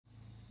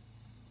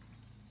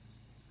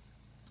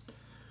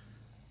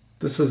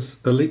This is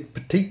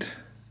ElitePetite,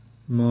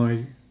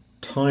 my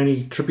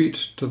tiny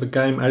tribute to the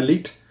game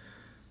Elite,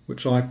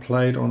 which I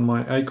played on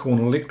my Acorn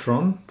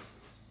Electron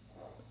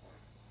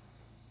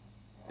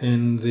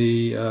in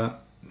the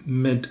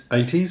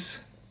mid-80s.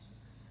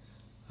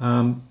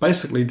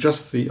 Basically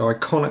just the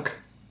iconic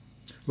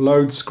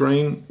load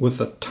screen with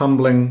the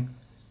tumbling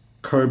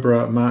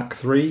Cobra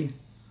Mk,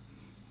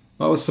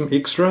 but with some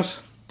extras,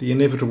 the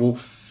inevitable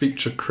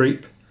feature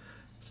creep,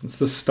 since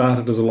this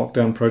started as a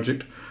lockdown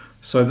project.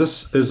 So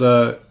this is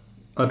a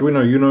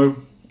Arduino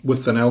Uno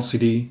with an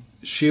LCD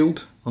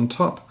shield on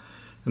top,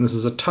 and this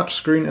is a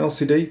touchscreen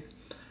LCD.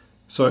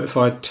 So if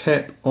I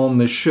tap on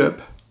the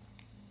ship,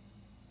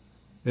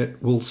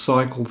 it will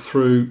cycle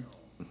through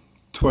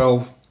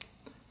 12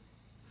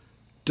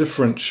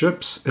 different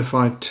ships. If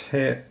I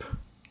tap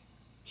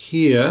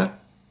here,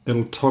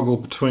 it'll toggle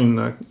between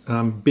the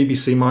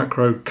BBC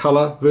Micro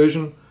color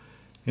version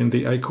and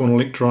the Acorn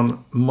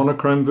Electron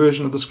monochrome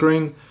version of the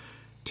screen.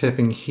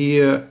 Tapping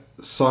here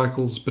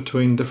cycles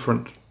between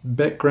different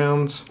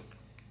backgrounds,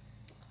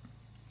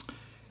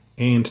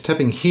 and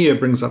tapping here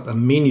brings up a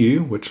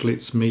menu which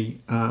lets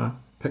me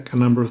pick a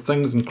number of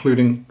things,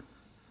 including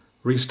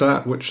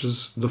restart, which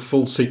is the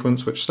full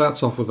sequence, which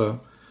starts off with a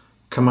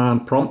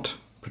command prompt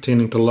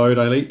pretending to load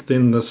Elite,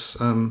 then this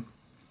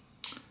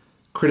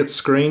credit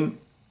screen,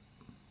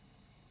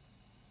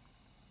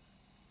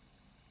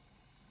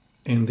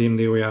 and then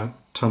there we are,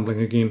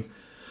 tumbling again.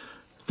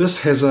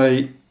 This has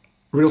a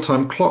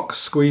real-time clock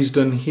squeezed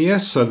in here,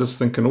 so this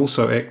thing can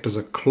also act as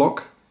a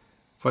clock.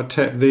 If I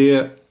tap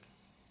there,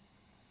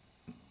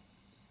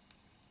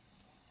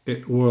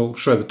 it will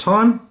show the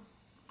time,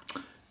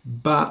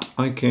 but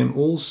I can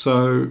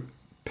also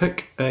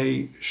pick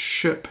a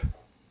ship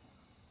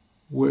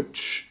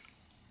which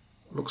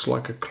looks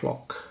like a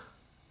clock.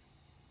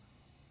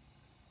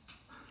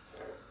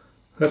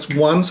 That's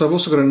one. So I've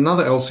also got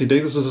another LCD.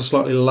 This is a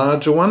slightly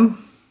larger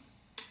one,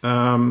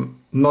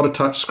 not a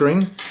touch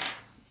screen,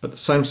 but the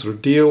same sort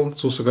of deal.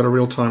 It's also got a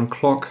real-time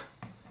clock.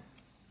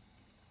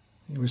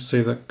 Here we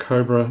see the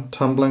Cobra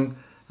tumbling.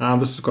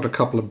 This has got a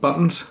couple of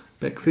buttons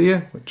back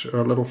there, which are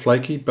a little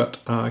flaky, but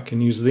I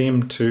can use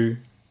them to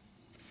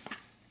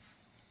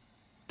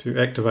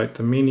activate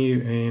the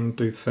menu and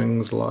do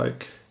things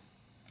like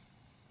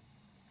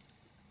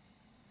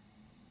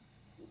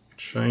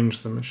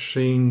change the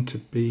machine to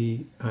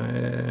be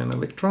an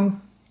Electron,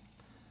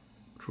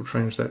 which will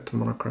change that to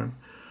monochrome.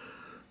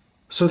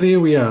 So there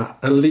we are,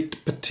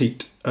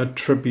 ElitePetite, a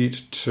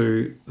tribute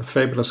to the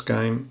fabulous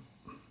game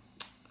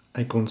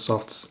Acorn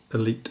Soft's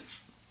Elite.